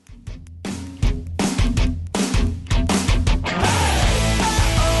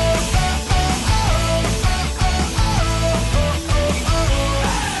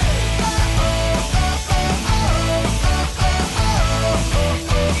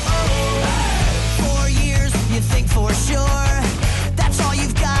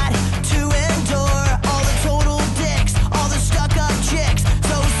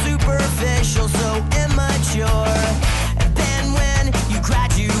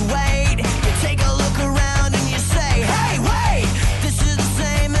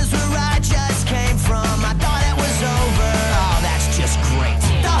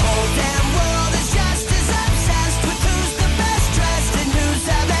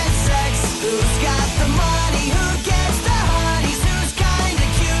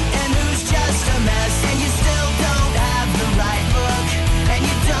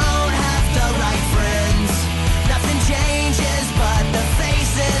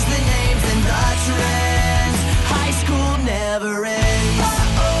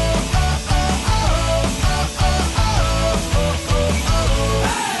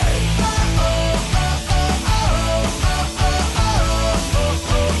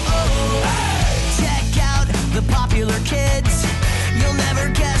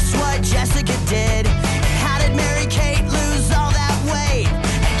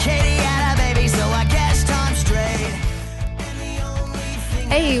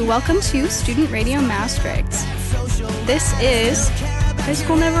Hey, welcome to Student Radio Maastricht. This is High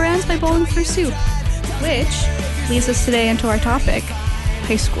School Never Ends by Bowling for Soup, which leads us today into our topic,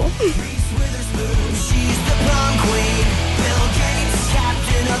 high school. She's the prom queen, Bill Gates,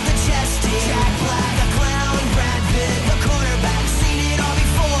 captain of the chess team, Jack Black, a clown, Brad Pitt, the quarterback, seen it all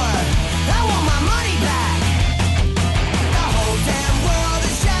before. I want my money back. The whole damn world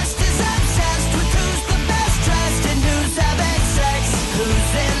is just as obsessed with who's the best dressed and who's having sex,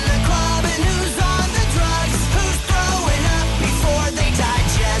 who's in the club and who's on the drugs, who's throwing up before they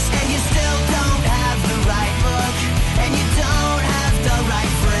digest, and you still don't have the right look, and you don't have the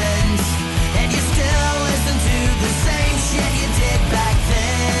right friends, and you still listen to the same shit you did back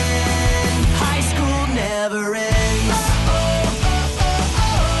then. High school never ends. High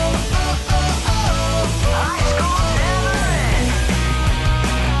school never ends.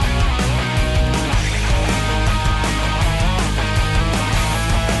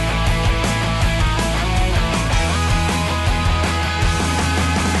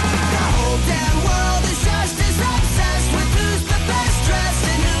 The whole damn world is just as obsessed with who's the best dressed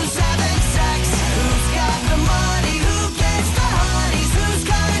and who's having sex, who's got the money, who gets the honeys, who's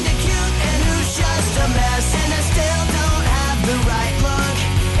kinda cute and who's just a mess. And I still don't have the right look,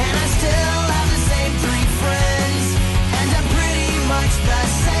 and I still have the same three friends, and I'm pretty much the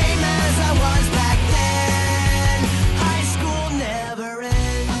same as I was back then. High school never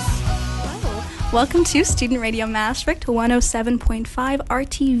ends. Welcome to Student Radio Maastricht 107.5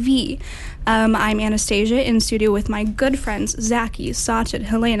 RTV. I'm Anastasia in studio with my good friends Zaki, Sachin,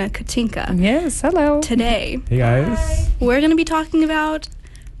 Helena, Katinka. Yes, hello. Today, Hey guys. we're going to be talking about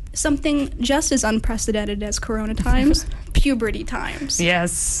something just as unprecedented as Corona times, puberty times.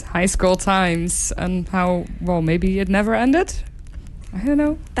 Yes, high school times and how, well, maybe it never ended. I don't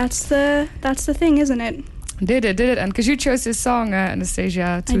know. That's the thing, isn't it? Did it? And because you chose this song,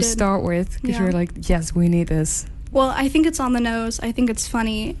 Anastasia, I to did. start with, because you Yeah. were like, yes, we need this. Well, I think it's on the nose. I think it's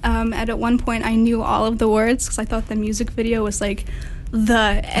funny. And at one point, I knew all of the words because I thought the music video was like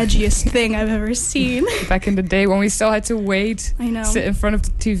the edgiest thing I've ever seen. Back in the day when we still had to wait, I know. sit in front of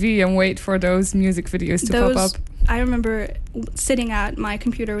the TV and wait for those music videos to pop up. I remember sitting at my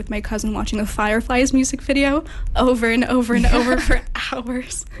computer with my cousin watching the Fireflies music video over and over and over for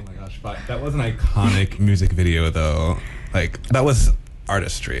hours. Oh my gosh, that was an iconic music video though. Like that was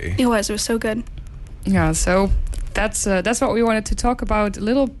artistry. It was so good. Yeah, so that's what we wanted to talk about. A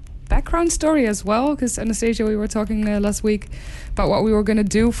little background story as well, because Anastasia, we were talking last week about what we were going to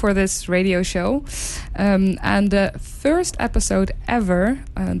do for this radio show. And the first episode ever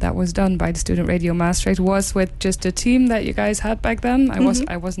that was done by the Student Radio Maastricht was with just the team that you guys had back then.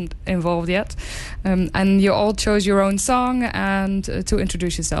 I wasn't involved yet. And you all chose your own song and to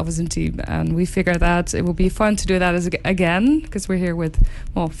introduce yourself as a team. And we figured that it would be fun to do that again, because we're here with,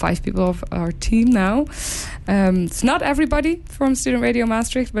 5 people of our team now. It's not everybody from Student Radio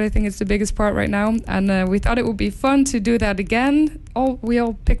Maastricht, but I think it's the biggest part right now. And we thought it would be fun to do that again. We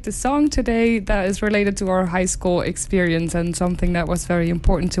all picked a song today that is related to our high school experience and something that was very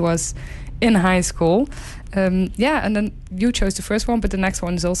important to us in high school. And then you chose the first one, but the next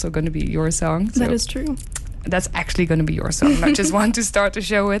one is also going to be your song. That So is true. that's actually going to be your song. I just want to start the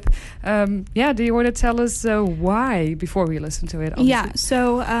show with. Do you want to tell us why before we listen to it? Yeah, obviously?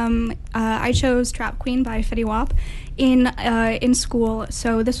 so I chose Trap Queen by Fetty Wap in school.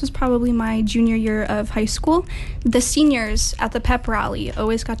 So this was probably my junior year of high school. The seniors at the pep rally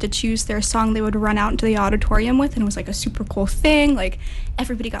always got to choose their song they would run out into the auditorium with, and it was like a super cool thing. Like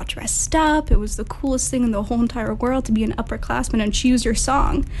everybody got dressed up. It was the coolest thing in the whole entire world to be an upperclassman and choose your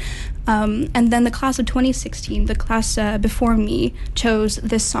song. And then the class of 2016, the class before me, chose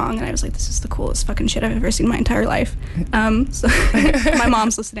this song, and I was like, this is the coolest fucking shit I've ever seen in my entire life. So my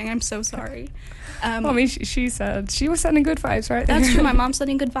mom's listening. I'm so sorry. She said she was sending good vibes, right? That's true. My mom's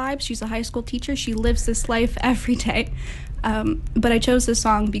sending good vibes. She's a high school teacher. She lives this life every day. But I chose this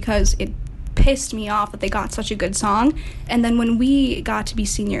song because it pissed me off that they got such a good song. And then when we got to be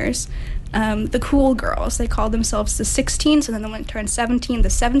seniors, the cool girls, they called themselves the 16s, and then when it turned 17, the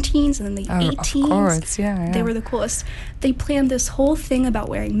 17s, and then the 18s. Of course, yeah. They were the coolest. They planned this whole thing about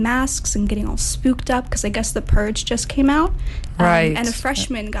wearing masks and getting all spooked up because I guess The Purge just came out. Right. And a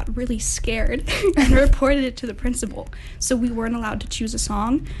freshman got really scared and reported it to the principal. So we weren't allowed to choose a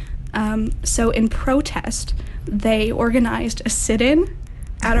song. So in protest, they organized a sit-in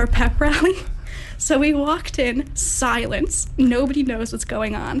at our pep rally. So we walked in, silence, nobody knows what's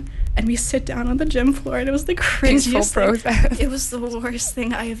going on, and we sit down on the gym floor, and it was the cringiest thing. protest. It was the worst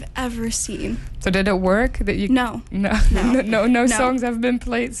thing I have ever seen. So did it work? That you No. No songs have been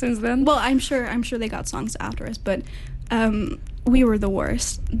played since then? Well, I'm sure they got songs after us, but we were the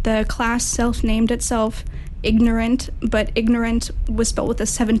worst. The class self-named itself ignorant, but ignorant was spelled with a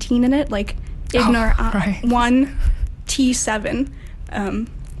 17 in it, like right. 1 T7.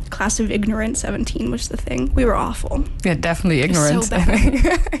 Class of ignorant 17 was the thing. We were awful. Yeah, definitely ignorant. So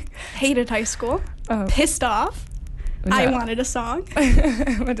bad. Hated high school. Oh. Pissed off. Yeah. I wanted a song.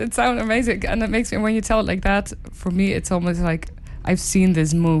 But it sounds amazing, and it makes me, when you tell it like that, for me it's almost like I've seen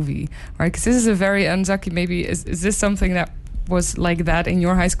this movie, right? Because this is a very unlucky. Maybe is this something that was like that in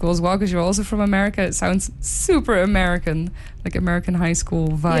your high school as well? Because you're also from America. It sounds super American, like American high school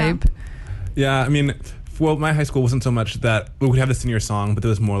vibe. Yeah, I mean, well, my high school wasn't so much that we would have the senior song, but there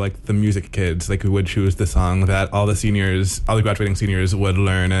was more like the music kids. Like we would choose the song that all the graduating seniors would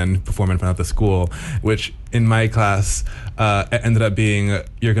learn and perform in front of the school, which in my class it ended up being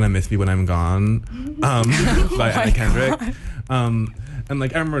 "You're Gonna Miss Me When I'm Gone" by Anna Kendrick. And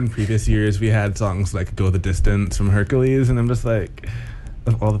like I remember in previous years we had songs like "Go the Distance" from Hercules, and I'm just like,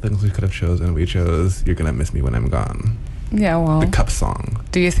 of all the things we could have chosen, we chose "You're Gonna Miss Me When I'm Gone." Yeah, well, The Cup song.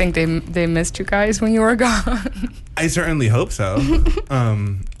 do you think they missed you guys when you were gone? I certainly hope so.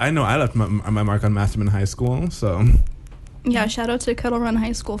 I know I left my mark on Masterman High School, so. Yeah, shout out to Kettle Run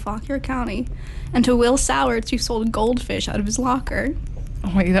High School, Fauquier County. And to Will Sowards, who sold goldfish out of his locker.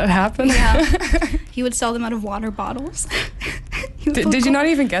 Oh, wait, that happened? Yeah. He would sell them out of water bottles. Did you not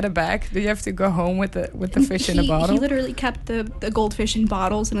even get it back? Did you have to go home with the fish in a bottle? He literally kept the goldfish in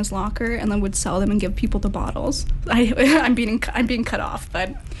bottles in his locker and then would sell them and give people the bottles. I'm being cut off,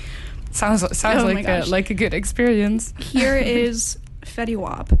 but sounds like a good experience. Here is Fetty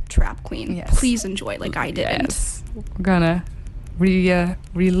Wap, Trap Queen. Yes. Please enjoy like I didn't. Yes. We're gonna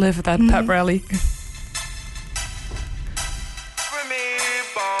relive that pep rally.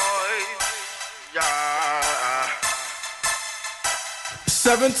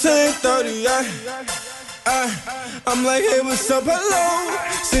 1738. I'm like, hey, what's up, hello?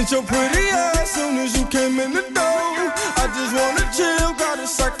 Since your pretty ass soon as you came in the door. I just wanna chill, got a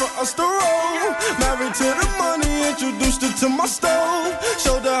sack for us to roll. Married to the money, introduced her to my stove.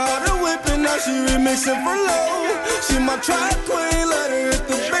 Showed her how to whip it, now she remixing for low. She my trap queen, let her hit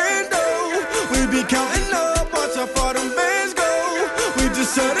the bando. We be counting up, watch how far them bands go. We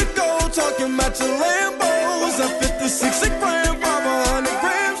just set a goal, talking matching Lambos. I'm 56 a gram, 500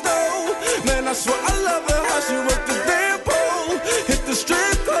 grams though. Man, I swear I love her, how she work the damn pole. Hit the strip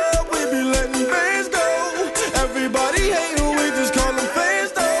club, we be letting bands go. Everybody hating, we just call them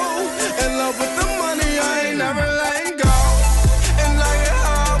fans though. In love with the money, I ain't never letting go. And I get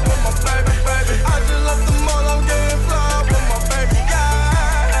high with my baby, baby. I just left the mall, I'm getting fly with my baby,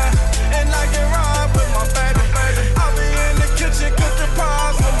 yeah. And I get ride with my baby, baby. I be in the kitchen cooking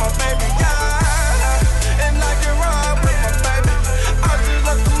pies with my baby, yeah. And I get ride with my baby. I just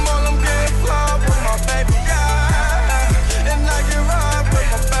left the mall, I'm getting fly with my baby, yeah. And I get ride with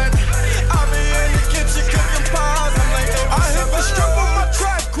my baby. I be in the kitchen cooking pies. I'm like, hey, I hit the strip on my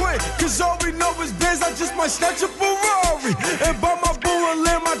track quick, cause all we know is Benz. I just might snatch a Ferrari and buy my boo a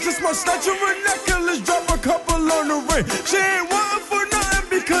limb. I just might snatch her a necklace, drop a couple on the ring. She ain't wantin' for nothing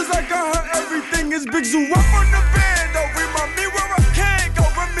because I got her everything. It's Big Zoo up on the band, though. Remind me where I can't go.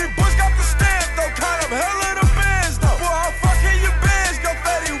 Remy Bush got the stamp, though. Kind of hell of the bands, though. Boy, how fucking your bands go,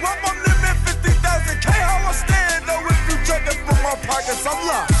 Fetty Wap. I'm living 50,000 K. How I stand, though. If you check it from my pockets, I'm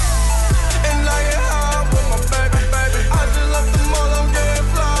locked. And I get high with my baby, baby. I just left the mall, I'm getting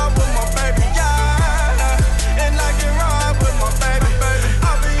fly with my baby, yeah. And I get ride with my baby, baby.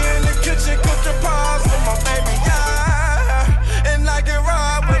 I be in the kitchen cooking pies with my baby, yeah. And I get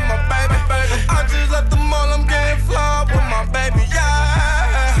ride with my baby, baby. I just left the mall, I'm getting fly with my baby,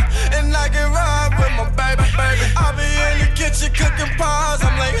 yeah. And I get ride with my baby, baby. I be in the kitchen cooking pies.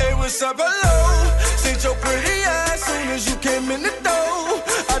 I'm like, hey, what's up, hello? Seen your pretty ass soon as you came in the door.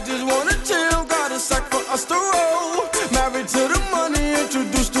 I just wanna chill, got a sack for us to roll. Married to the money,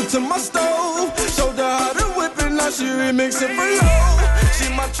 introduced her to my stove. Showed her how to whip it, now she remixing for low. She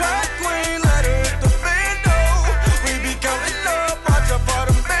my track queen, let her hit the bando. We be counting up, watch how far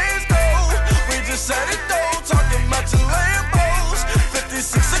them bands go. We just set it though, talking matching Lambos.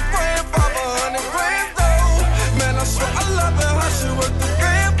 56 a gram, 500 grams though. Man, I swear I love her, how she work the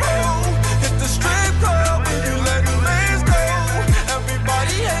grand pole. Hit the strip club, we be letting bands go.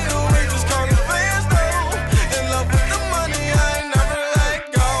 Everybody hate her, we just call them fans though. In love with the money, I ain't never let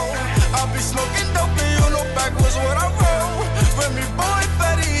go. I be smoking dope and you know backwards what I roll. Remy boy,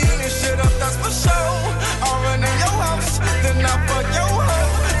 Fetty eating shit up, that's for sure. I run in your house, then I fuck your hoe.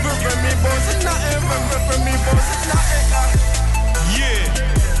 Remy boys is nothing, Remy boys is nothing. Yeah,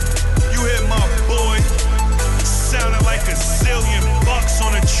 you hear my boy sounding like $1 zillion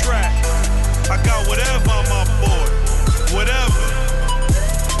on the track. I got whatever on my board. whatever.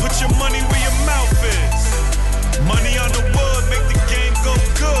 Put your money where your mouth is. Money on the wood, make the game go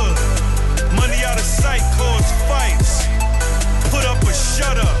good. Money out of sight cause fights. Put up or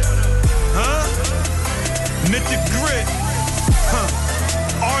shut up, huh? Knit the grit,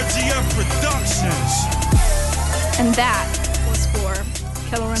 RGF Productions. And that was for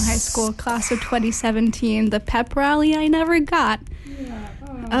Kettle Run High School class of 2017, the pep rally I never got.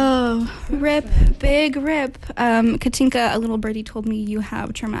 Oh, rip, big rip. Katinka, a little birdie told me you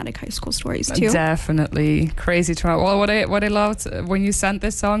have traumatic high school stories too. Definitely crazy trauma. Well, what I loved when you sent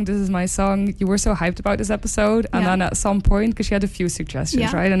this song, "This Is My Song," you were so hyped about this episode, and then at some point, because you had a few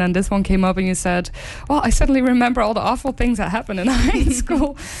suggestions, right? And then this one came up, and you said, "Well, I suddenly remember all the awful things that happened in high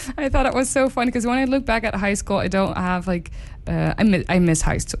school." I thought it was so funny because when I look back at high school, I don't have like. I miss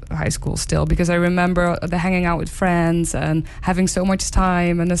high school still because I remember the hanging out with friends and having so much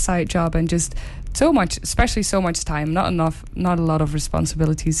time and a side job and just so much, especially so much time, not a lot of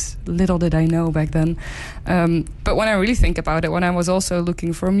responsibilities. Little did I know back then. But when I really think about it, when I was also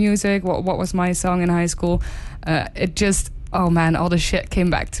looking for music, what was my song in high school, it just... oh man, all the shit came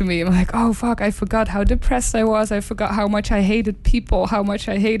back to me. I'm like, oh fuck, I forgot how depressed I was. I forgot how much I hated people, how much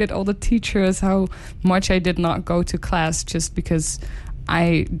I hated all the teachers, how much I did not go to class just because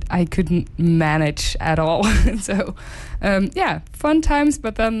I couldn't manage at all. So, fun times,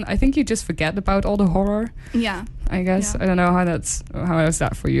 but then I think you just forget about all the horror. Yeah. I guess. Yeah. I don't know how is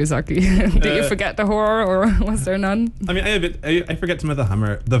that for you, Zaki? Did you forget the horror, or was there none? I mean, I forget some of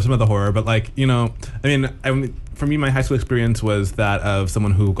the horror, but like, you know, for me, my high school experience was that of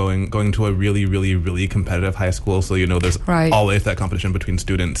someone who going to a really, really, really competitive high school. So, you know, there's always that competition between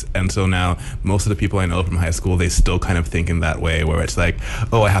students. And so now most of the people I know from high school, they still kind of think in that way where it's like,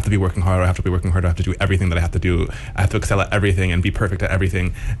 oh, I have to be working hard. I have to be working hard. I have to do everything that I have to do. I have to excel at everything and be perfect at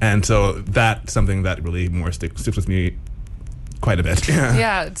everything. And so that's something that really more sticks with me quite a bit.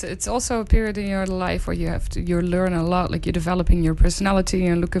 Yeah, it's also a period in your life where you learn a lot, like you're developing your personality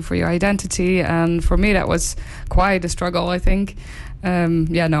and looking for your identity, and for me that was quite a struggle, I think. I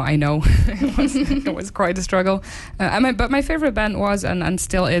know it was quite a struggle. But my favorite band was and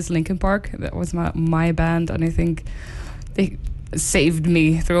still is Linkin Park. That was my band, and I think they saved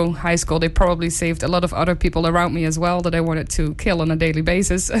me through high school. They probably saved a lot of other people around me as well that I wanted to kill on a daily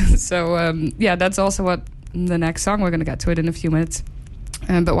basis. So that's also what the next song, we're going to get to it in a few minutes,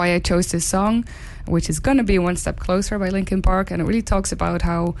 but why I chose this song, which is going to be One Step Closer by Linkin Park, and it really talks about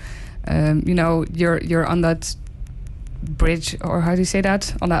how you're on that bridge, or how do you say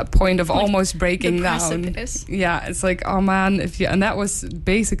that, on that point of like almost breaking down. Yeah, it's like, oh man, and that was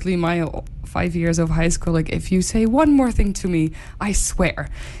basically my 5 years of high school. Like, if you say one more thing to me, I swear,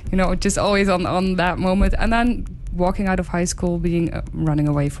 just always on that moment. And then walking out of high school, running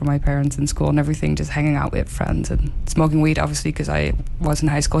away from my parents in school and everything, just hanging out with friends and smoking weed, obviously, because I was in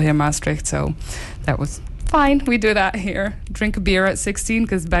high school here in Maastricht, so that was fine. We do that here. Drink a beer at 16,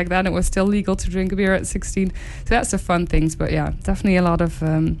 because back then it was still legal to drink a beer at 16. So that's the fun things, but yeah, definitely a lot of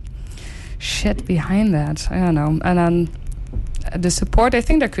shit behind that. I don't know. And then the support, I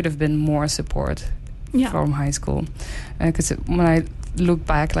think there could have been more support from high school, because when I look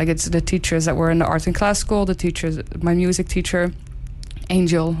back, like, it's the teachers that were in the art and class school, the teachers, my music teacher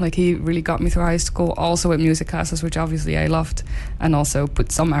Angel, like, he really got me through high school, also with music classes, which obviously I loved and also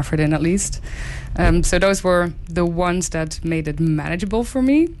put some effort in at least. So those were the ones that made it manageable for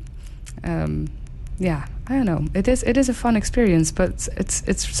me. I don't know, it is a fun experience, but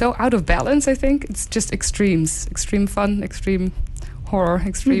it's so out of balance. I think it's just extremes: extreme fun, extreme horror,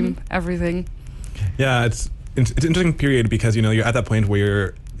 extreme everything. Yeah, it's an interesting period because you're at that point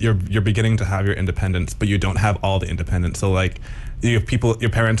where you're beginning to have your independence, but you don't have all the independence. So like, your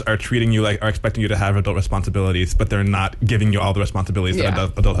parents are treating you are expecting you to have adult responsibilities, but they're not giving you all the responsibilities that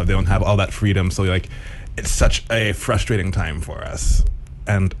adults have. They don't have all that freedom. So like, it's such a frustrating time for us.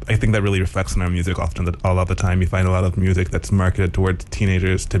 And I think that really reflects in our music often, that all of the time you find a lot of music that's marketed towards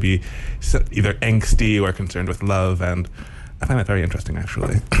teenagers to be either angsty or concerned with love, and I find that very interesting,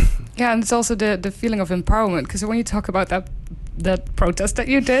 actually. Yeah, and it's also the feeling of empowerment, because when you talk about that protest that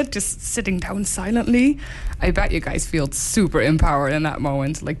you did, just sitting down silently, I bet you guys feel super empowered in that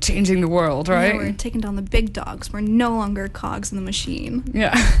moment, like changing the world, right? Yeah, we're taking down the big dogs. We're no longer cogs in the machine.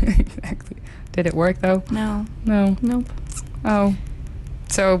 Yeah, exactly. Did it work, though? No. Nope. Oh.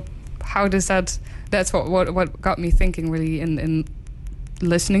 So how does that's what got me thinking, really, in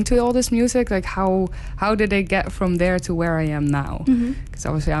listening to all this music, like how did I get from there to where I am now? Because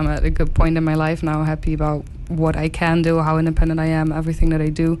obviously I'm at a good point in my life now, happy about what I can do, how independent I am, everything that I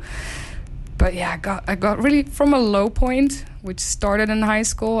do. But yeah, I got really from a low point, which started in high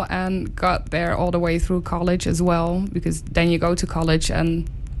school and got there all the way through college as well, because then you go to college and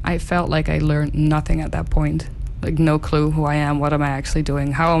I felt like I learned nothing at that point. Like no clue who I am, what am I actually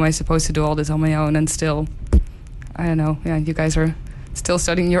doing, how am I supposed to do all this on my own, and still, I don't know, yeah, you guys are still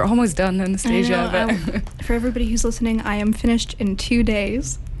studying, you're almost done, Anastasia. For everybody who's listening, I am finished in 2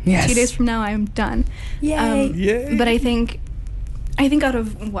 days. Yes. 2 days from now, I am done. Yay. Yay. But I think out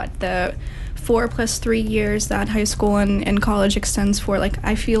of the 4 + 3 years that high school and college extends for, like,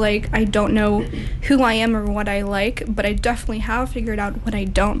 I feel like I don't know who I am or what I like, but I definitely have figured out what I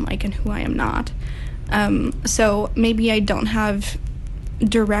don't like and who I am not. So maybe I don't have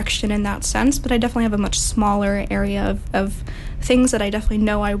direction in that sense, but I definitely have a much smaller area of things that I definitely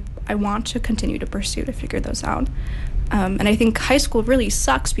know I want to continue to pursue to figure those out. And I think high school really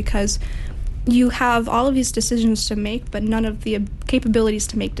sucks because you have all of these decisions to make, but none of the capabilities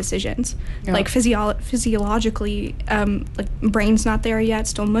to make decisions. Yeah. Like physiologically, like brain's not there yet,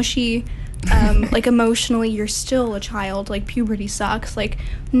 still mushy. Like emotionally, you're still a child. Like puberty sucks. Like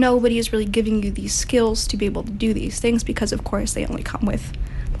nobody is really giving you these skills to be able to do these things because, of course, they only come with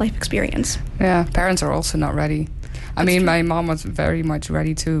life experience. Yeah, parents are also not ready. I mean, my mom was very much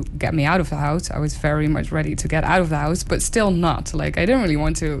ready to get me out of the house. I was very much ready to get out of the house, but still not. Like, I didn't really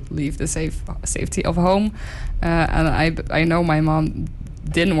want to leave the safety of home. And I know my mom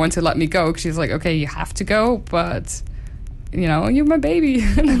didn't want to let me go because she was like, okay, you have to go, but, you know, you're my baby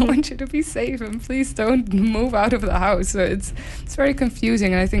and I want you to be safe and please don't move out of the house. So it's very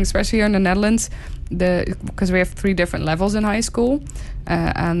confusing. And I think especially here in the Netherlands, because we have 3 different levels in high school,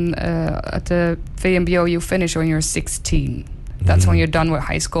 and at the VMBO you finish when you're 16. That's when you're done with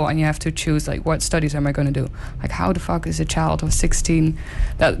high school and you have to choose, like, what studies am I going to do? Like, how the fuck is a child of 16?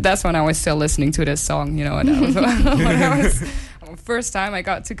 That's when I was still listening to this song, you know, and that was when I was first time I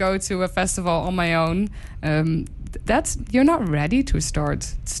got to go to a festival on my own. You're not ready to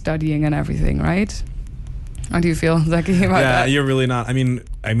start studying and everything, right? How do you feel, Zaki, about that? Yeah, you're really not. I mean,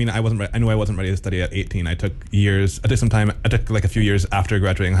 I wasn't. I knew I wasn't ready to study at 18. I took years. I took like a few years after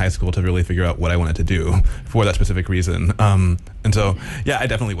graduating high school to really figure out what I wanted to do for that specific reason. And so, yeah, I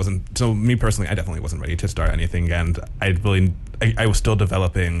definitely wasn't. So me personally, I definitely wasn't ready to start anything, and I was still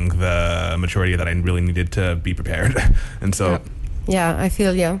developing the maturity that I really needed to be prepared. And so, Yeah, I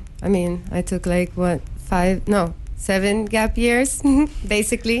feel you. I mean, I took like 7 gap years,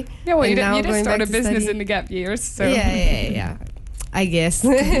 basically. Yeah, well, you And now did going start back a to business study. in the gap years. So. Yeah. I guess.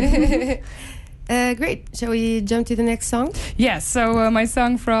 Great. Shall we jump to the next song? Yes, so my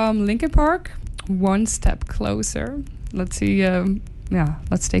song from Linkin Park, One Step Closer. Let's see,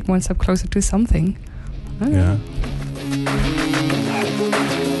 let's take one step closer to something. yeah.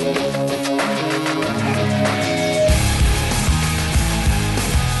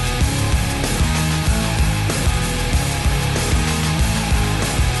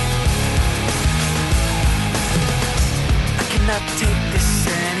 Cannot take this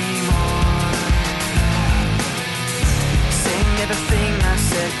anymore. Saying everything I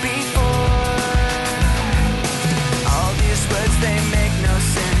said before. All these words, they make no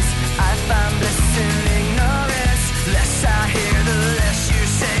sense. I find bliss in ignorance. Less I hear, the less you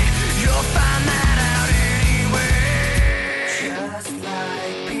say. You'll find that out anyway. Just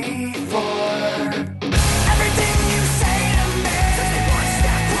like before. Everything you say to me takes me one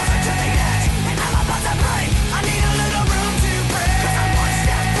step closer to the edge, and I'm about to break. I need a little room to breathe. 'Cause I'm one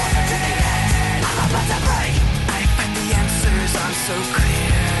step closer to the edge. I'm about to break. I find the answers aren't so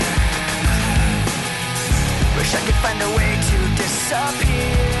clear.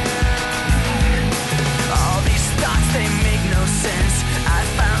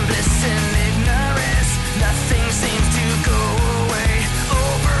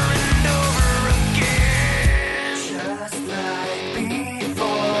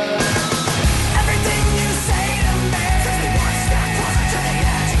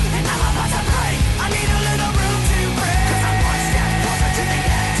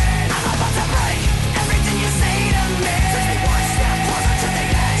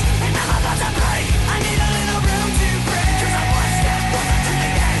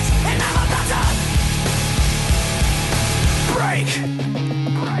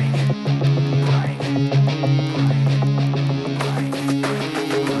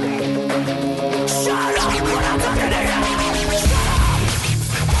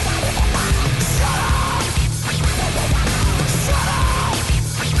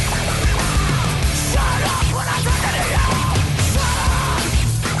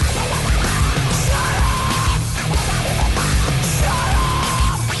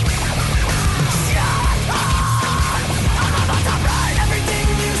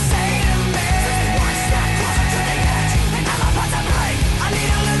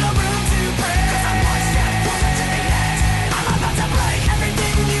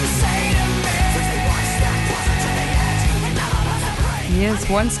 Yes,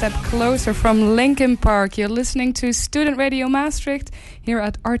 One Step Closer from Linkin Park. You're listening to Student Radio Maastricht here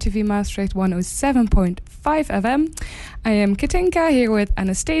at RTV Maastricht 107.5 FM. I am Katinka here with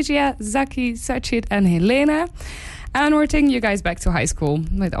Anastasia, Zaki, Sachit and Helena. And we're taking you guys back to high school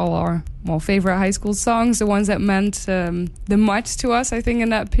with all our favorite high school songs, the ones that meant the most to us, I think, in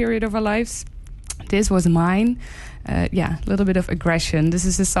that period of our lives. This was mine. A little bit of aggression. This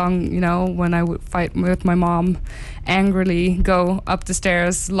is a song, when I would fight with my mom, angrily go up the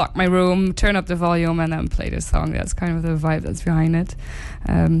stairs, lock my room, turn up the volume, and then play this song. That's kind of the vibe that's behind it.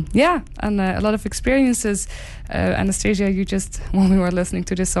 And a lot of experiences. Anastasia, you just, when we were listening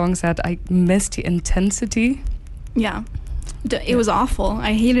to this song, said, I missed the intensity. Yeah. It was awful.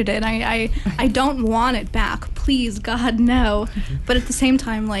 I hated it. I don't want it back. Please, God, no. But at the same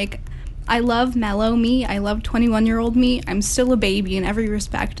time, I love mellow me. I love 21-year-old me. I'm still a baby in every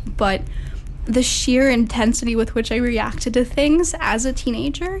respect. But the sheer intensity with which I reacted to things as a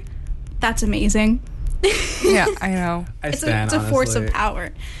teenager, that's amazing. Yeah, I know. It's a force of power.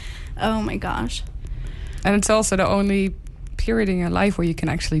 Oh, my gosh. And it's also the only period in your life where you can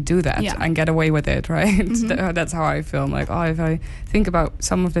actually do that and get away with it, right? Mm-hmm. That's how I feel. I'm like, if I think about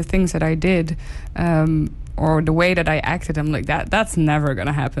some of the things that I did, or the way that I acted, I'm like, that's never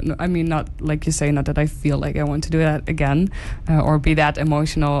gonna happen. I mean, not like you say, not that I feel like I want to do that again, or be that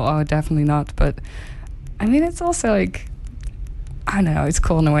emotional. Oh, definitely not. But I mean, it's also like, I don't know, it's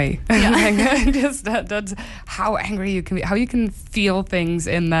cool in a way. Yeah. Just that's how angry you can be, how you can feel things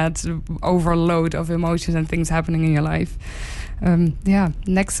in that overload of emotions and things happening in your life.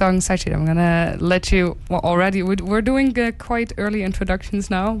 Next song, Sachit, I'm gonna let you. Well, already we're doing quite early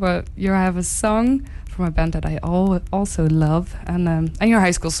introductions now, but you have a song from a band that I also love, and your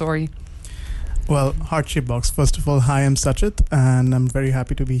high school story. Well, Heart-Shaped Box. First of all, hi, I'm Sachit, and I'm very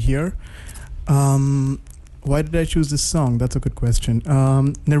happy to be here. Why did I choose this song? That's a good question.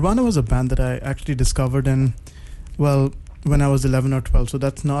 Nirvana was a band that I actually discovered when I was 11 or 12. So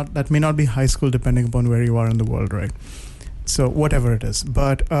that may not be high school, depending upon where you are in the world, right? So whatever it is.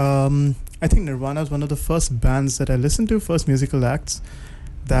 But I think Nirvana is one of the first bands that I listened to, first musical acts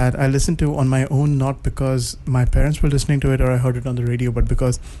that I listened to on my own, not because my parents were listening to it or I heard it on the radio, but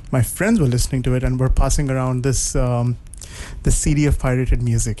because my friends were listening to it and were passing around this the CD of pirated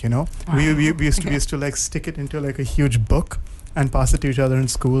music, Wow. We used to like stick it into like a huge book and pass it to each other in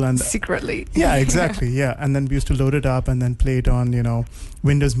school, and secretly. Yeah, exactly. Yeah, and then we used to load it up and then play it on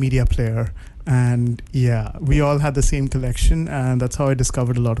Windows Media Player, and we all had the same collection, and that's how I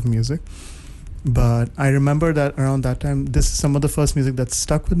discovered a lot of music. But I remember that around that time, this is some of the first music that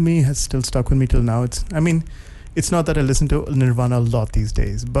stuck with me, has still stuck with me till now. It's not that I listen to Nirvana a lot these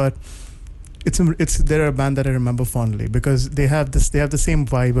days, but they're a band that I remember fondly because they have the same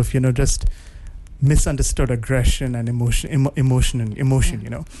vibe of just misunderstood aggression and emotion,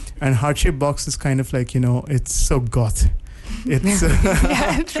 And Heart-Shaped Box is kind of like it's so goth. It's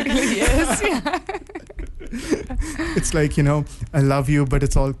yeah, it really is. Yeah. It's like I love you, but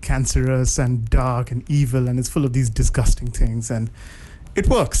it's all cancerous and dark and evil, and it's full of these disgusting things, and it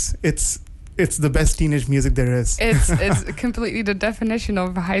works. It's the best teenage music there is. It's completely the definition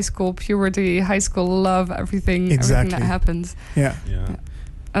of high school puberty, high school love, everything that happens. Yeah.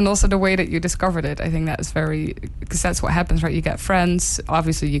 And also the way that you discovered it, I think that is because that's what happens, right? You get friends.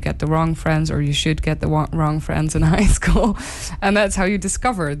 Obviously, you get the wrong friends, or you should get the wrong friends in high school. And that's how you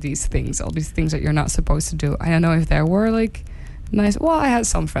discover these things, all these things that you're not supposed to do. I don't know if there were nice. Well, I had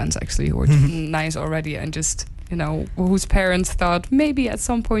some friends actually who were nice already, and just whose parents thought maybe at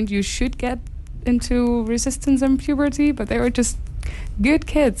some point you should get into resistance and puberty, but they were just good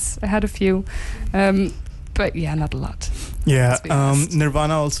kids. I had a few. But yeah, not a lot. Yeah,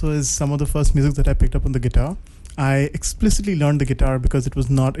 Nirvana also is some of the first music that I picked up on the guitar. I explicitly learned the guitar because it was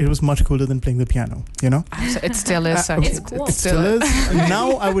much cooler than playing the piano, So it still is. It's cool. It still is.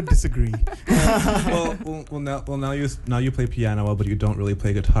 Now I would disagree. Now you play piano well, but you don't really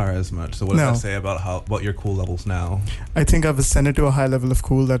play guitar as much. So what does that say about what your cool levels now? I think I've ascended to a high level of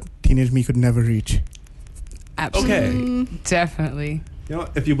cool that teenage me could never reach. Absolutely. Okay. Definitely.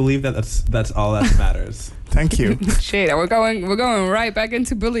 If you believe that, that's all that matters. Thank you. Shade, we're going right back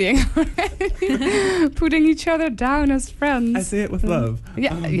into bullying already. Putting each other down as friends. I say it with love.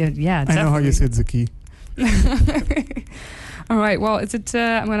 Yeah, definitely. I know how you say it, Zaki. All right, well, I'm going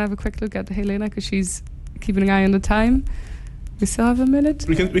to have a quick look at Helena because she's keeping an eye on the time. We still have a minute?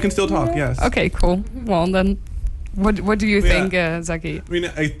 We can still talk, yes. Okay, cool. Well, then What do you Yeah. think, Zaki? I mean,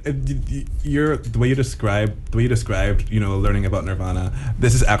 the way you described, learning about Nirvana.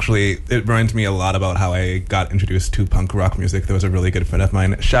 This is actually, it reminds me a lot about how I got introduced to punk rock music. There was a really good friend of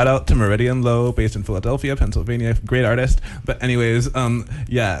mine. Shout out to Meridian Lowe, based in Philadelphia, Pennsylvania. Great artist. But anyways,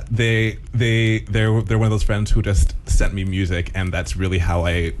 yeah, they're one of those friends who just sent me music, and that's really how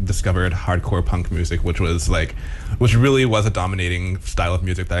I discovered hardcore punk music, which really was a dominating style of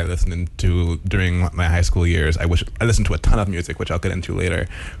music that I listened to during my high school years. I listened to a ton of music, which I'll get into later,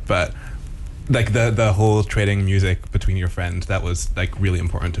 but like the whole trading music between your friends, that was like really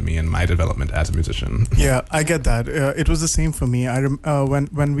important to me in my development as a musician. Yeah, I get that. It was the same for me.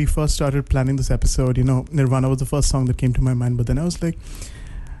 When we first started planning this episode, Nirvana was the first song that came to my mind. But then I was like,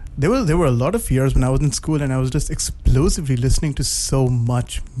 there were a lot of years when I was in school and I was just explosively listening to so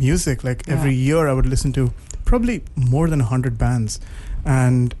much music. Like every year, I would listen to probably more than 100 bands,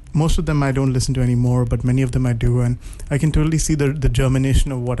 and most of them I don't listen to anymore, but many of them I do, and I can totally see the germination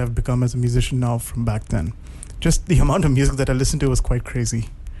of what I've become as a musician now from back then. Just the amount of music that I listened to was quite crazy.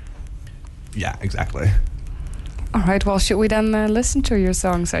 Yeah, exactly. All right, well, should we then listen to your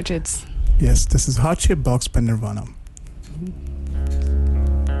song, Sajid? Yes, this is Heart Shaped Box by Nirvana.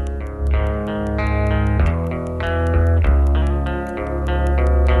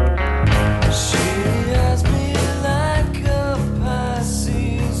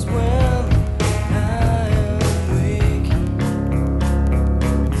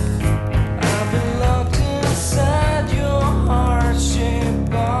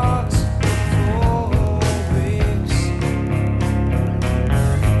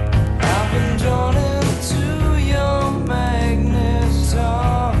 Drawn into your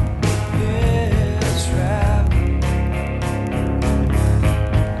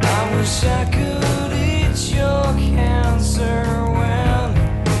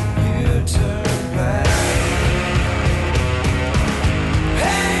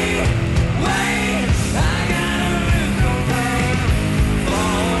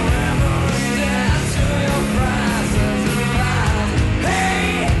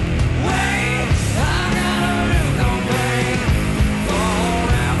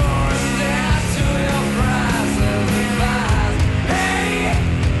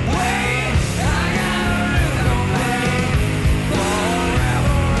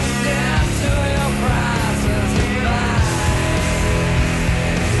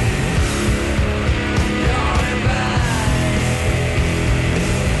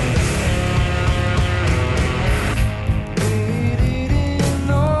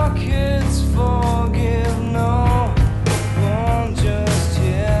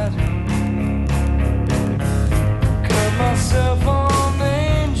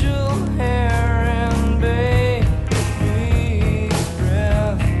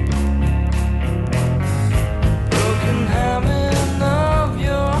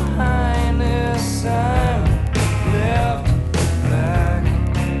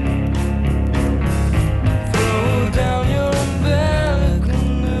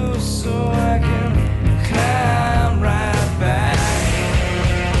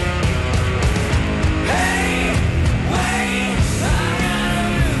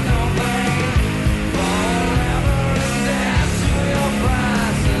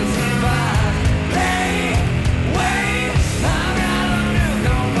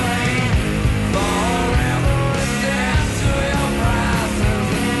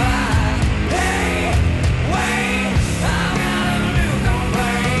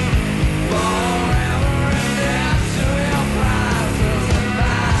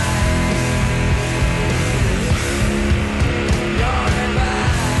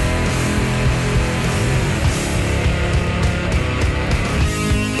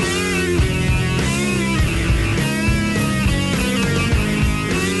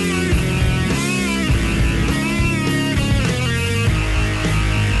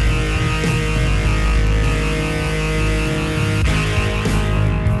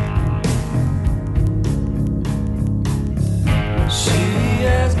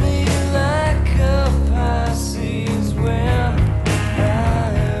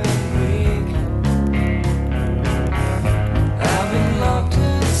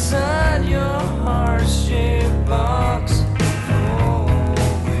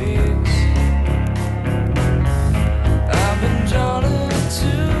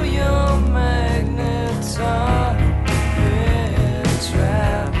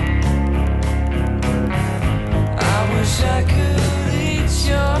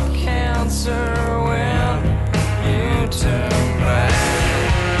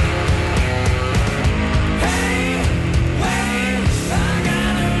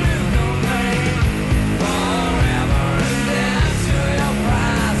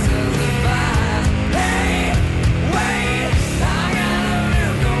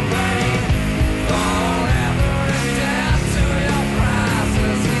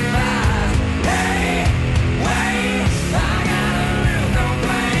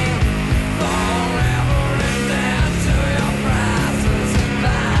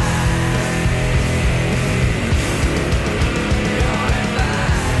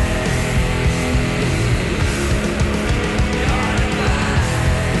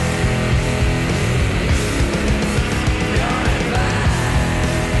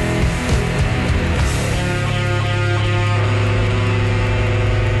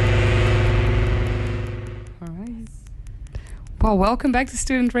Well, welcome back to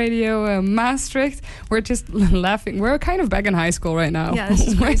Student Radio Maastricht. We're just laughing. We're kind of back in high school right now. Yeah, this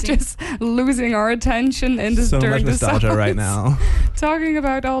is We're crazy. just losing our attention in this So much during the nostalgia songs, right now. talking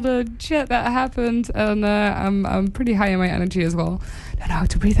about all the shit that happened, and I'm pretty high in my energy as well. Don't know how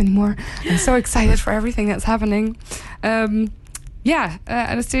to breathe anymore. I'm so excited for everything that's happening.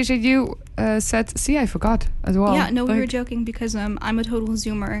 Anastasia, you said, see, I forgot as well. Yeah, no, we were joking because I'm a total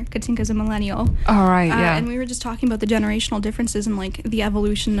Zoomer. Katinka's a millennial. All right, yeah. And we were just talking about the generational differences and like the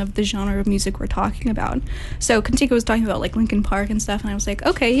evolution of the genre of music we're talking about. So Katinka was talking about like Linkin Park and stuff, and I was like,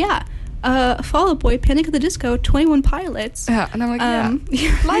 okay, yeah. Fall Out Boy, Panic at the Disco, 21 Pilots. Yeah, and I'm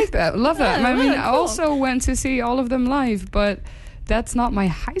like, like that, love that. Yeah, I mean, really I cool. also went to see all of them live, but that's not my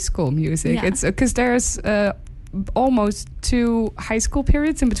high school music. Yeah. It's because there's almost 2 high school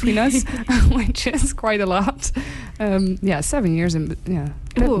periods in between us, which is quite a lot. 7 years and a bit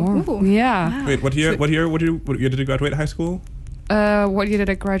Ooh, more. ooh. Yeah. Wow. Wait, what year did you graduate high school? What year did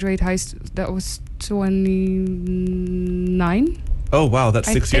I graduate high school? That was 29. Oh wow, that's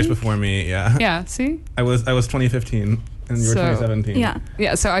I 6 years think- before me. Yeah. Yeah. See. I was 2015 and you were So- 2017. Yeah.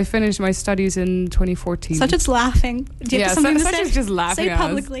 Yeah. So I finished my studies in 2014. Such as laughing. Do you have something to Such say? is just laughing Say at us.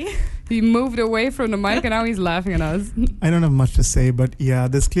 publicly. He moved away from the mic and now he's laughing at us. I don't have much to say, but yeah,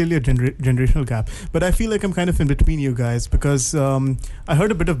 there's clearly a generational gap. But I feel like I'm kind of in between you guys because I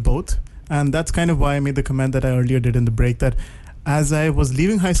heard a bit of both. And that's kind of why I made the comment that I earlier did in the break that as I was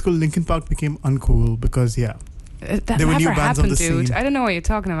leaving high school, Linkin Park became uncool because, That There were never new bands on happened, the dude. scene. I don't know what you're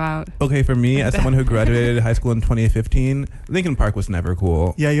talking about. Okay, for me, as someone who graduated high school in 2015, Linkin Park was never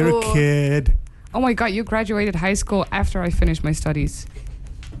cool. yeah, you're Ooh. a kid. Oh my god, you graduated high school after I finished my studies.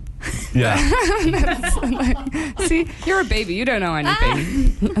 Yeah. See, you're a baby. You don't know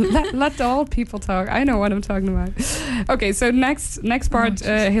anything. let the old people talk. I know what I'm talking about. Okay, so next part,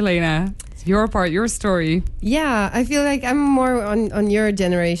 Helena. Your part, your story. Yeah, I feel like I'm more on your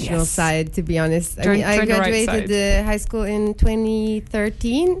generational Yes. side, to be honest. I Join- mean, I join the right graduated high school in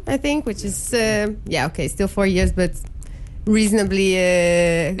 2013, I think, which is still 4 years, but reasonably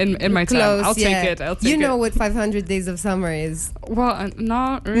In my time. close. I'll take it. I'll take you know it. what 500 Days of Summer is? Well,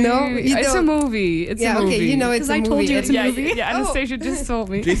 not really. No, you It's a don't- movie. It's a movie. okay, you know it's 'Cause a I movie. told you it's a yeah, movie. yeah, Anastasia just told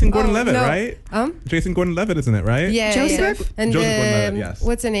me. Jason Gordon-Levitt, no. right? Jason Gordon-Levitt, isn't it, right? Yeah, Joseph? yeah. And Joseph Gordon-Levitt, yes.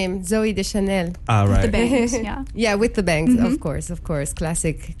 what's her name? Zoe Deschanel. Ah, The right. bangs, yeah. Yeah, with the bangs, of course,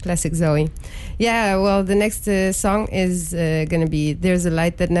 classic Zoe. Yeah, well, the next song is gonna be "There's a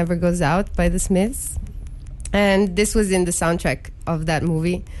Light That Never Goes Out" by the Smiths, and this was in the soundtrack of that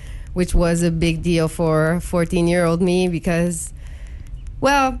movie, which was a big deal for 14-year-old me because,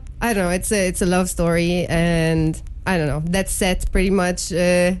 well, I don't know, it's a love story, and I don't know, that set pretty much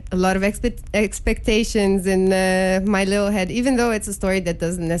a lot of expectations in my little head, even though it's a story that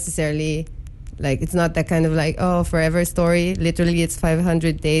doesn't necessarily. Like, it's not that kind of like, oh, forever story. Literally, it's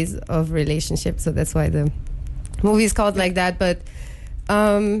 500 days of relationship. So that's why the movie is called like that. But,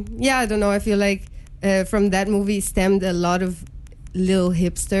 I don't know. I feel like from that movie stemmed a lot of little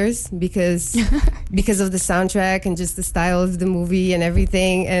hipsters because of the soundtrack and just the style of the movie and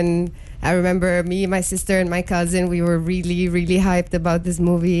everything. And I remember me, my sister, and my cousin, we were really, really hyped about this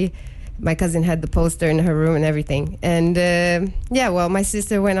movie. My cousin had the poster in her room and everything. And, my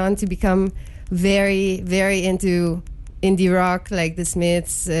sister went on to become very, very into indie rock, like the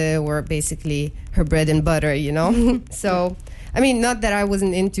Smiths were basically her bread and butter, you know? So, I mean, not that I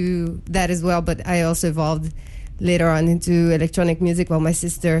wasn't into that as well, but I also evolved later on into electronic music while my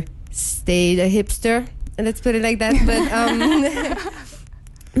sister stayed a hipster, and let's put it like that. But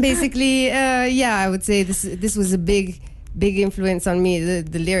basically, I would say this was a big influence on me.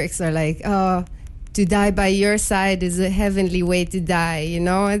 The lyrics are like, oh, to die by your side is a heavenly way to die. You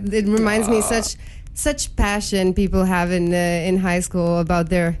know, it reminds me such passion people have in high school about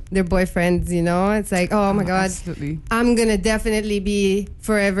their boyfriends. You know, it's like, oh my god, Absolutely. I'm gonna definitely be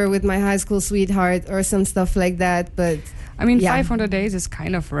forever with my high school sweetheart or some stuff like that. But I mean, Yeah. 500 days is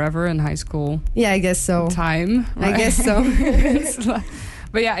kind of forever in high school yeah, I guess so. time. I right? guess so. It's like-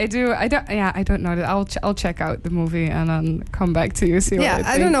 but yeah, I don't know that. I'll check out the movie and then come back to you. See what Yeah,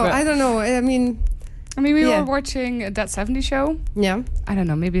 I I don't think, know. but- I don't know. I mean, we Yeah. were watching That 70s Show. Yeah. I don't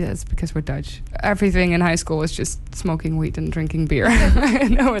know. Maybe that's because we're Dutch. Everything in high school was just smoking weed and drinking beer. I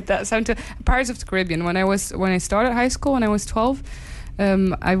know what that sounds to. Pirates of the Caribbean. When I started high school when I was 12,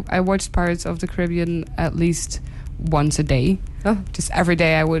 I watched Pirates of the Caribbean at least once a day. Oh. Just every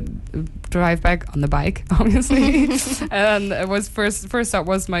day I would drive back on the bike, obviously. And it was first stop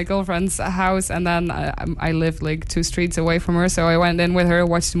was my girlfriend's house, and then I lived like 2 streets away from her, so I went in with her,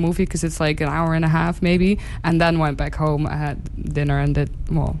 watched the movie because it's like an hour and a half maybe, and then went back home. I had dinner and did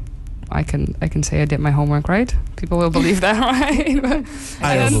I can say I did my homework, right? People will believe that, right?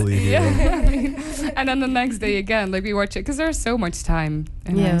 I don't believe you. And then the next day again, like we watch it because there's so much time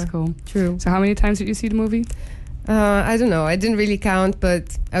in Yeah. high school. True. So how many times did you see the movie? I don't know. I didn't really count,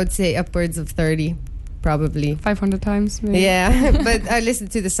 but I would say upwards of 30, probably. 500 times, maybe? Yeah, but I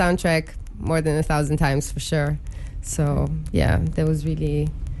listened to the soundtrack more than 1,000 times for sure. So yeah, that was really,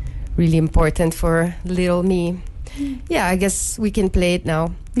 really important for little me. Yeah, I guess we can play it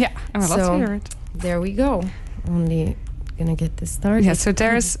now. Yeah, let's So- hear it. There we go. Only gonna get this started. Yeah, so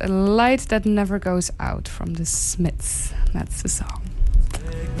there's a light that never goes out from the Smiths. That's the song.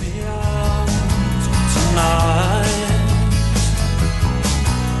 Take me out tonight,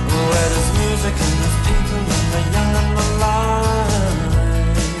 where there's music and there's people and the young and the light.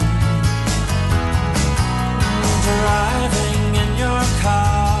 Driving in your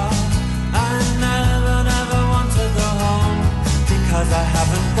car, I never want to go home because I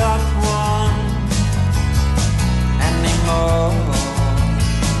haven't got one anymore.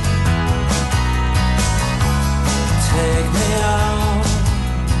 Take me out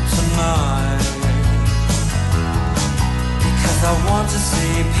tonight, because I want to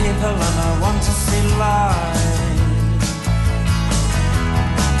see people and I want to see light.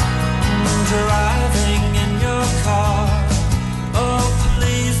 Driving in your car, oh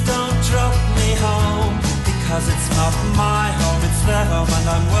please don't drop me home, because it's not my home, it's their home and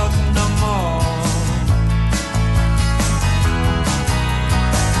I'm welcome no more.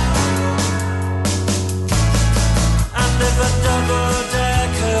 And if a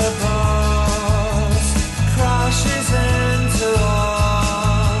double-decker bus crashes into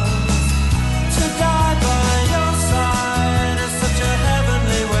us, to die by your side is such a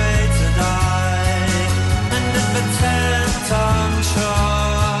heavenly way to die. And if a 10-ton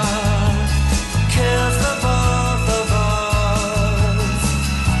truck kills the both of us,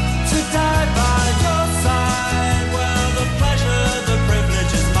 to die by your side, well, the pleasure, the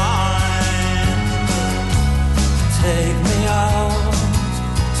privilege is mine. Take me out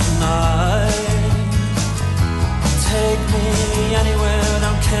tonight. Take me anywhere,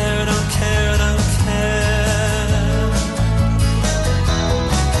 don't care, don't care, don't care.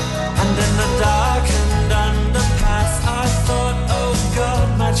 And in the darkened underpass, I thought, oh God,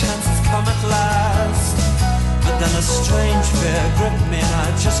 my chance has come at last. But then a strange fear gripped me and I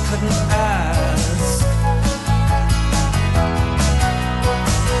just couldn't ask.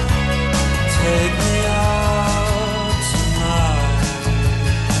 Take me out tonight.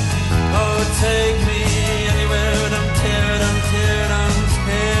 Oh, take me anywhere, don't care, don't care, don't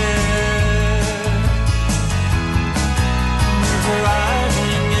care.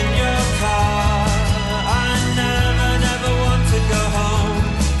 Driving in your car, I never want to go home,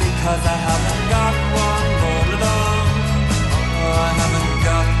 because I haven't got one all along. Oh, I haven't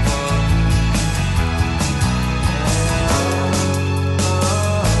got one.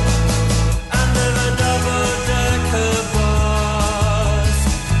 And if a double-decker bus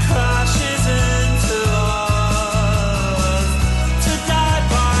crashes into us, to die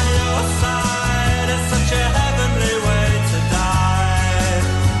by your side is such a heavenly way to die.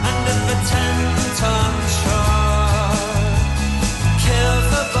 And if a 10-ton truck kills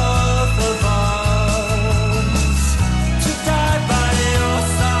the both of us, to die by your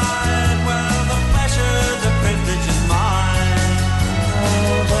side, well, the pleasure, the privilege is mine.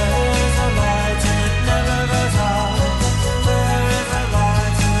 Oh, there is a light and it never goes out. There is a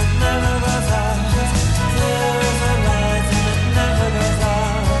light and it never goes out. There is a light and it never goes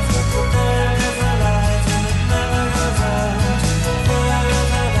out. There is a light and it never goes out. There is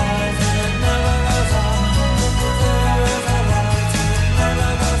a light and it never goes out. There is a light and it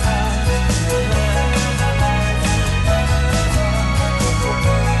never goes out. There is a light and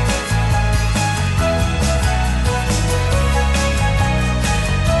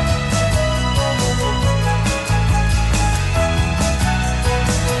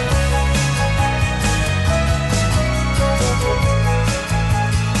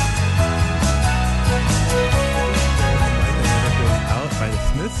Out by the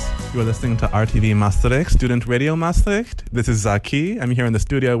Smiths. You are listening to RTV Maastricht, Student Radio Maastricht. This is Zaki. I'm here in the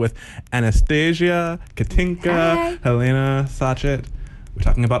studio with Anastasia, Katinka, Helena, Sachet. We're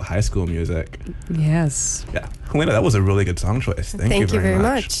talking about high school music. Yes. Yeah. Helena, that was a really good song choice. Thank you very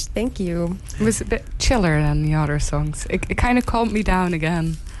much. Thank you. It was a bit chiller than the other songs. It kind of calmed me down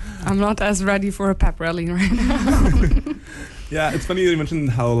again. I'm not as ready for a pep rally right now. Yeah, it's funny you mentioned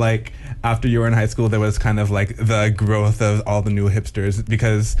how, like, after you were in high school, there was kind of like the growth of all the new hipsters,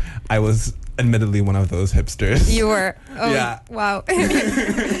 because I was admittedly one of those hipsters. You were. Oh, Yeah. Wow.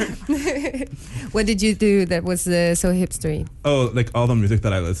 What did you do that was so hipstery? Oh, like all the music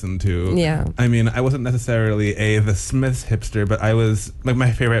that I listened to. Yeah. I mean, I wasn't necessarily the Smiths hipster, but I was like,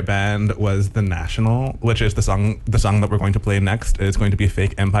 my favorite band was The National, which is the song that we're going to play next is going to be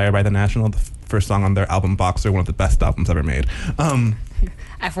 "Fake Empire" by The National, the first song on their album Boxer, one of the best albums ever made.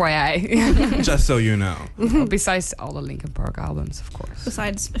 FYI. Just so you know. Well, besides all the Linkin Park albums, of course.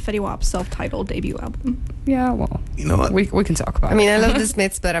 Besides Fetty Wap's self-titled debut album. Yeah, well, You know what? we can talk about I mean, it. I love the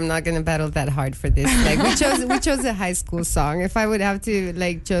Smiths, but I'm not gonna battle that hard for this. Like we chose a high school song. If I would have to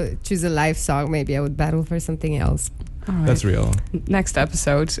like choose a live song, maybe I would battle for something else. All right. That's real. Next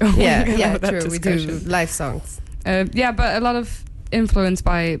episode. Yeah, we're gonna yeah, have that true. We do discussion. live songs. Yeah, but a lot of influenced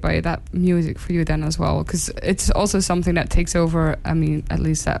by that music for you then as well, because it's also something that takes over. I mean, at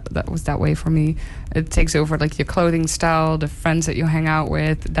least that was that way for me. It takes over like your clothing style, the friends that you hang out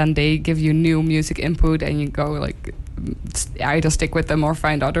with, then they give you new music input and you go like either stick with them or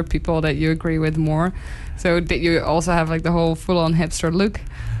find other people that you agree with more. So did you also have like the whole full-on hipster look?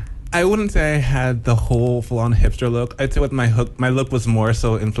 I wouldn't say I had the whole full-on hipster look. I'd say with my look was more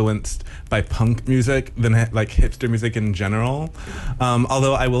so influenced by punk music than like hipster music in general.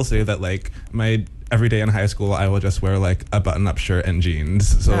 Although I will say that like my every day in high school, I will just wear like a button-up shirt and jeans.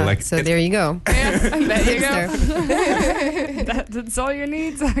 So So there you go. Yeah, there you go. Hipster. That's all you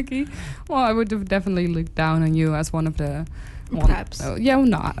need, Zaki. Well, I would have definitely looked down on you as one of the... Preps. Yeah,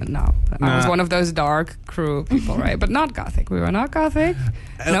 no. I was one of those dark crew people, right? But not gothic. We were not gothic.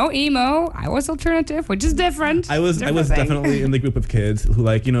 No emo. I was alternative, which is different. I was Different thing. definitely in the group of kids who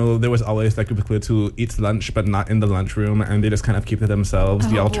like, you know, there was always that group of kids who eats lunch but not in the lunchroom and they just kind of keep to themselves,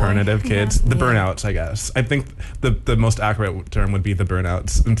 the Oh, boy. alternative kids, the Yeah. burnouts, I guess. I think the most accurate term would be the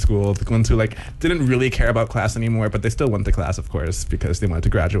burnouts in school, the ones who like didn't really care about class anymore, but they still went to class, of course, because they wanted to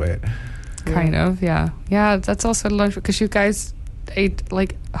graduate. Kind of, yeah. Yeah, that's also lunch because you guys ate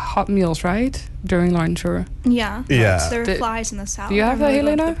like hot meals, right? During lunch or... Yeah. Yeah. There were Do- flies in the salad. do you have I that, really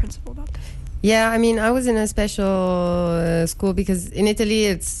loved Helena? the principal about that. Yeah, I mean, I was in a special school because in Italy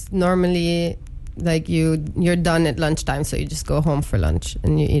it's normally like you're done at lunchtime, so you just go home for lunch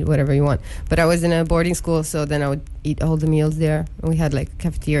and you eat whatever you want. But I was in a boarding school, so then I would eat all the meals there. And we had like a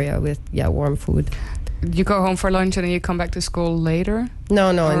cafeteria with warm food. You go home for lunch and then you come back to school later? No,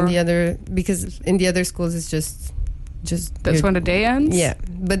 Or- in the other because in the other schools it's just That's you're- when the day ends? Yeah,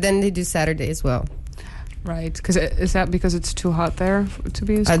 but then they do Saturday as well. Right. Because is that because it's too hot there to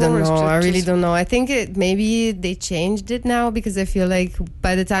be in school? I don't or is know. I really just- don't know. I think maybe they changed it now because I feel like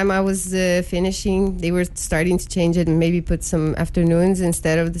by the time I was finishing, they were starting to change it and maybe put some afternoons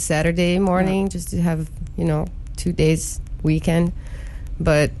instead of the Saturday morning, just to have 2 days weekend.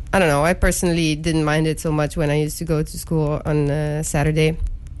 But I don't know. I personally didn't mind it so much when I used to go to school on Saturday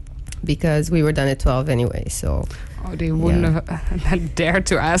because we were done at 12 anyway. So Oh, they wouldn't have dared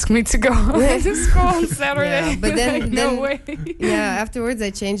to ask me to go to school on Saturday. Yeah, but then- Like, no then- way. yeah, afterwards I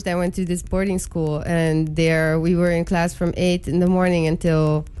changed. I went to this boarding school, and there we were in class from 8 in the morning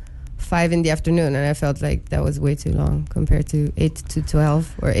until 5 in the afternoon, and I felt like that was way too long compared to 8 to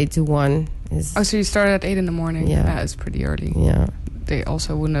 12 or 8 to 1. Oh, so you started at 8 in the morning? Yeah. That's pretty early. Yeah. They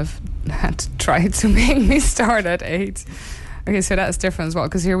also wouldn't have had to try to make me start at 8. Okay, so that's different as well,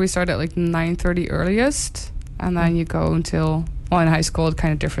 because here we start at like 9:30 earliest, and then you go until, well, in high school it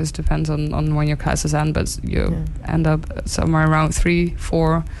kind of differs, depends on when your classes end, but you end up somewhere around 3,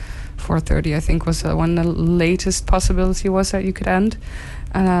 4, 4:30, I think was when the latest possibility was that you could end.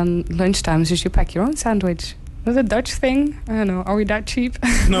 And then lunchtime is just you pack your own sandwich. Is that a Dutch thing? I don't know. Are we that cheap?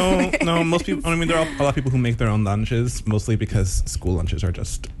 No, most people, I mean, there are a lot of people who make their own lunches, mostly because school lunches are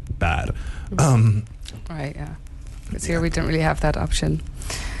just bad. Right, yeah. But here we don't really have that option.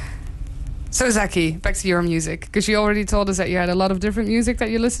 So Zaki, back to your music, because you already told us that you had a lot of different music that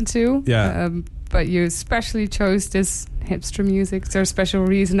you listened to. Yeah. But you especially chose this hipster music. Is there a special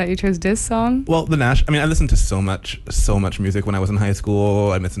reason that you chose this song? Well, I listened to so much music when I was in high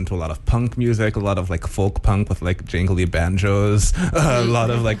school. I listened to a lot of punk music, a lot of like folk punk with like jangly banjos, a lot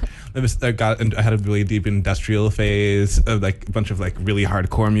of like, I had a really deep industrial phase of like a bunch of like really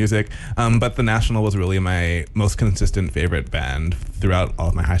hardcore music. But The National was really my most consistent favorite band throughout all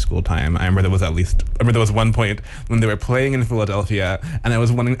of my high school time. I remember there was one point when they were playing in Philadelphia, and I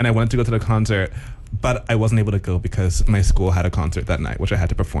wanted to go to the concert, but I wasn't able to go because my school had a concert that night, which I had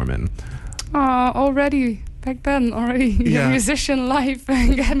to perform in. Already back then, your Yeah. musician life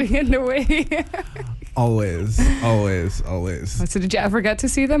getting in the way. Always. So did you ever get to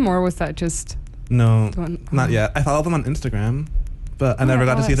see them, or was that just No, the one? not yet. I followed them on Instagram, but I never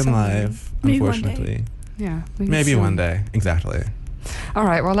got to see them something. live, Maybe one unfortunately. Yeah, Maybe soon. one day, exactly. All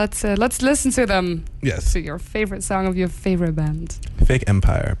right. Well, let's listen to them. Yes. To your favorite song of your favorite band. Fake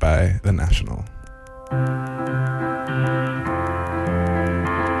Empire by The National.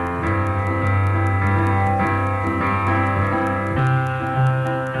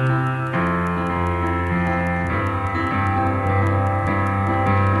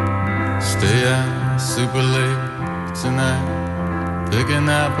 Stay out super late tonight, picking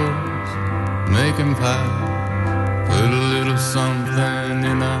apples, making pie. Put a little something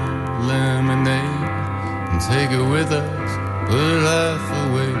in our lemonade and take it with us. Put half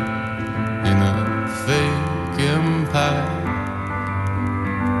away in a fake empire.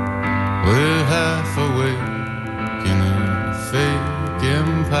 We're half awake in a fake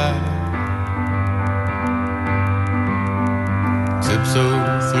empire. Tiptoe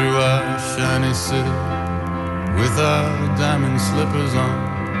through our shiny city with our diamond slippers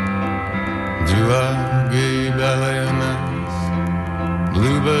on. Do our gay ballet nights.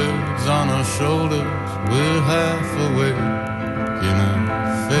 Bluebirds on our shoulders. We're half awake in a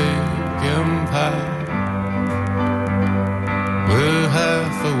fake empire. We're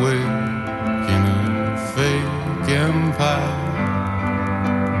half awake in a fake empire.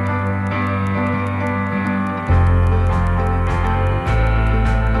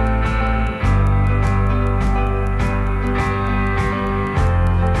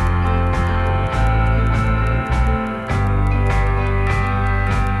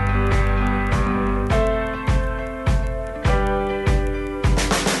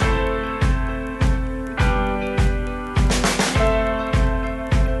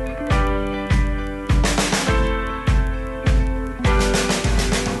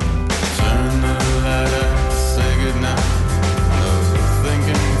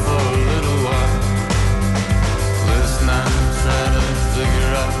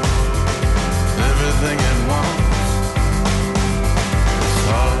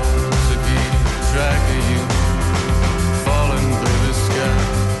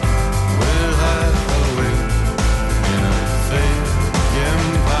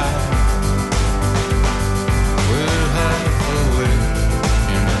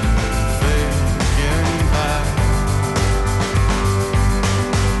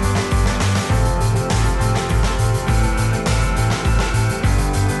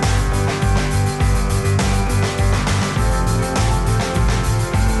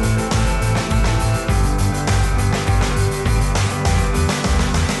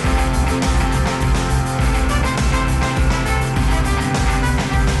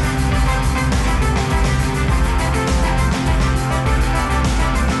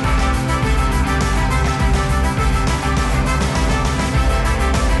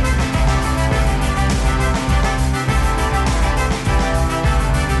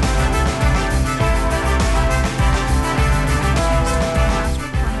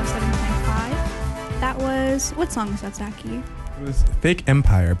 What song is that, Zaki? It was Fake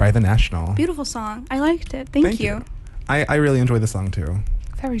Empire by The National. Beautiful song. I liked it. Thank you. I really enjoy the song too.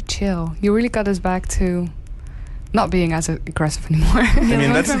 Very chill. You really got us back to not being as aggressive anymore. I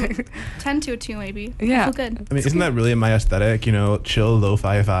mean, that's 10 to a 2 maybe. Yeah. I feel good. I mean, isn't that really my aesthetic? You know, chill,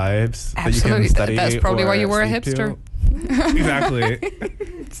 lo-fi vibes that you Absolutely. can study. That's probably or why you were a sleep hipster. to. Exactly.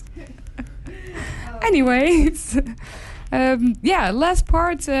 Anyways, last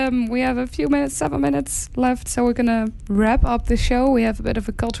part. We have a few minutes, 7 minutes left, so we're gonna wrap up the show. We have a bit of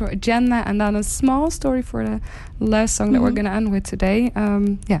a cultural agenda and then a small story for the last song that we're gonna end with today.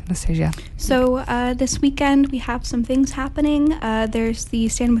 Anastasia. So this weekend we have some things happening. There's the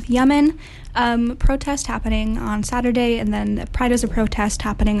Stand With Yemen protest happening on Saturday, and then the Pride as a Protest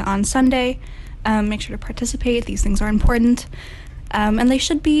happening on Sunday. Make sure to participate. These things are important. And they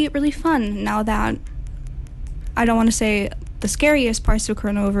should be really fun now that I don't want to say the scariest parts of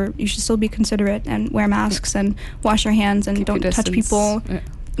Corona over. You should still be considerate and wear masks and wash your hands and Keep don't your touch distance. people. Yeah.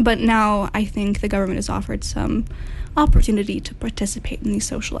 But now I think the government has offered some opportunity to participate in these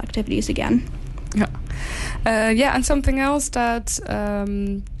social activities again. And something else that I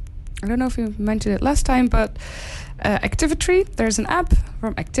don't know if you mentioned it last time, but Activity. There's an app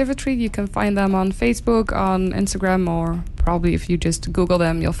from Activity. You can find them on Facebook, on Instagram, or probably if you just Google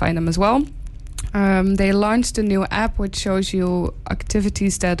them, you'll find them as well. They launched a new app which shows you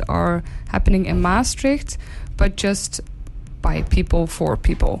activities that are happening in Maastricht, but just by people for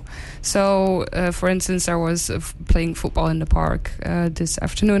people. So, for instance, I was playing football in the park. This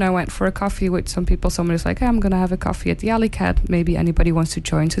afternoon I went for a coffee with some people. Somebody's like, hey, I'm going to have a coffee at the Alley Cat. Maybe anybody wants to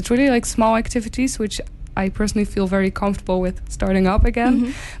join. So it's really like small activities which I personally feel very comfortable with starting up again.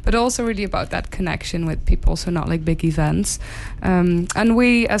 Mhm. But also really about that connection with people, so not like big events. And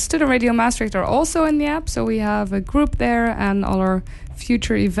we, as Student Radio Maastricht, are also in the app, so we have a group there, and all our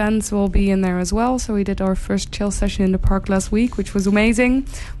future events will be in there as well. So we did our first chill session in the park last week, which was amazing.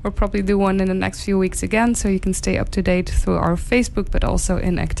 We'll probably do one in the next few weeks again, so you can stay up to date through our Facebook, but also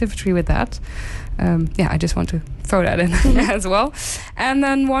in activity with that. I just want to throw that in as well. And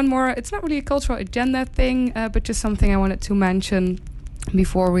then one more, it's not really a cultural agenda thing, but just something I wanted to mention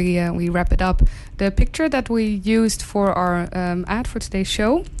before we wrap it up. The picture that we used for our ad for today's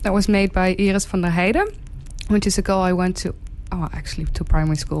show, that was made by Iris van der Heijden, which is a girl I went to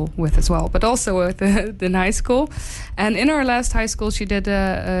primary school with as well, but also with in high school. And in our last high school, she gave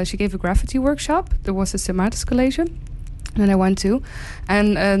a graffiti workshop. There was a Sematis collage that I went to,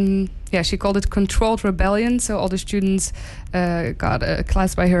 and she called it Controlled Rebellion. So all the students got a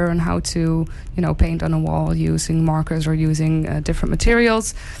class by her on how to, paint on a wall using markers or using different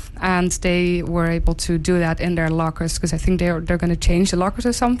materials. And they were able to do that in their lockers, because I think they're going to change the lockers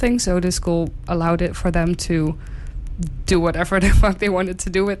or something. So the school allowed it for them to do whatever the fuck they wanted to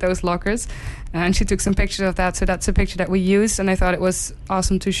do with those lockers. And she took some pictures of that. So that's a picture that we used, and I thought it was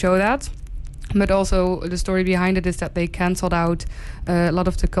awesome to show that. But also the story behind it is that they cancelled out a lot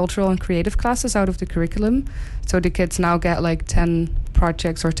of the cultural and creative classes out of the curriculum. So the kids now get like 10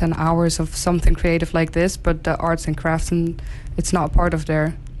 projects or 10 hours of something creative like this, but the arts and crafts, and it's not part of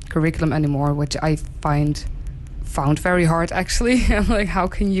their curriculum anymore, which I found very hard, actually. I'm like, how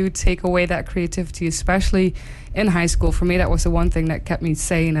can you take away that creativity, especially in high school? For me, that was the one thing that kept me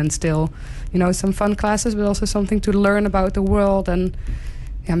sane, and still, some fun classes, but also something to learn about the world, and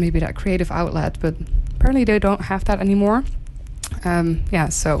maybe that creative outlet. But apparently they don't have that anymore.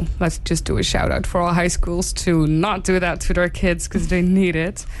 So let's just do a shout out for all high schools to not do that to their kids, because they need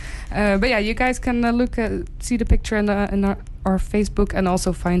it. You guys can see the picture in our Facebook, and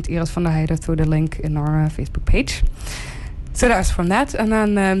also find Iris van der Heijden through the link in our Facebook page. So that's from that. And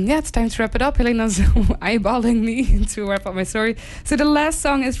then, it's time to wrap it up. Helena's eyeballing me to wrap up my story. So the last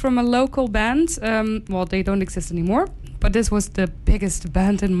song is from a local band. They don't exist anymore, but this was the biggest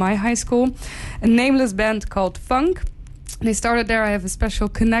band in my high school. A nameless band called Funk. They started there. I have a special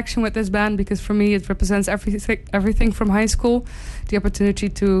connection with this band, because for me it represents everything from high school. The opportunity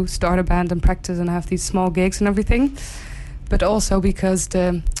to start a band and practice and have these small gigs and everything. But also because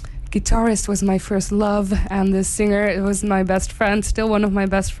the guitarist was my first love, and the singer was my best friend, still one of my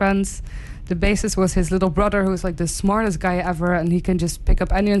best friends. The bassist was his little brother, who was like the smartest guy ever, and he can just pick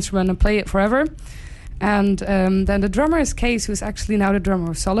up any instrument and play it forever. And then the drummer is Case, who's actually now the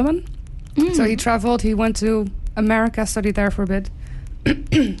drummer of Solomon. So he traveled, he went to America, studied there for a bit.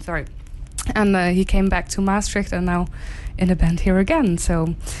 Sorry. And he came back to Maastricht, and now in a band here again.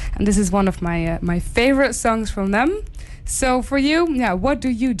 So, and this is one of my favorite songs from them. So for you, what do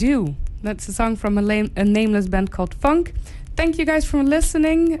you do? That's a song from a nameless band called Funk. Thank you guys for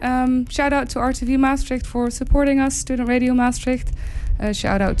listening. Shout out to RTV Maastricht for supporting us, Student Radio Maastricht.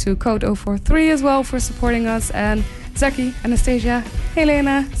 Shout out to Code 043 as well for supporting us. And Zaki, Anastasia,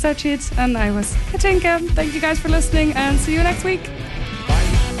 Helena, Sachit, and I was Katinka. Thank you guys for listening, and see you next week.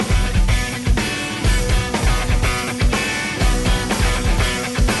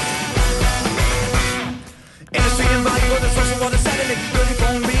 Industry and value of the social world is satellite. Dirty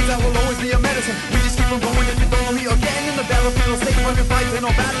phone beats, that will always be a medicine. We just keep on going if you don't know me again. In the battlefield, stay when we fight, in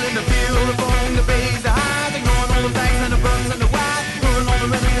our battle in the field. The phone, the bass, the highs, ignoring all the facts and the burns and the whys. Moving all the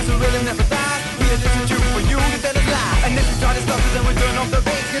remedies who really never die. We are just a tune for you to tell us lie. And if you try to stop us, then we turn off the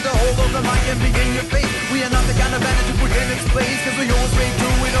bass. Get a hold of the mic and begin your face. We are not the kind of band that you put in its place, cause we always stay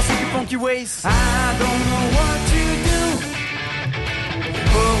true with our super funky ways. I don't know what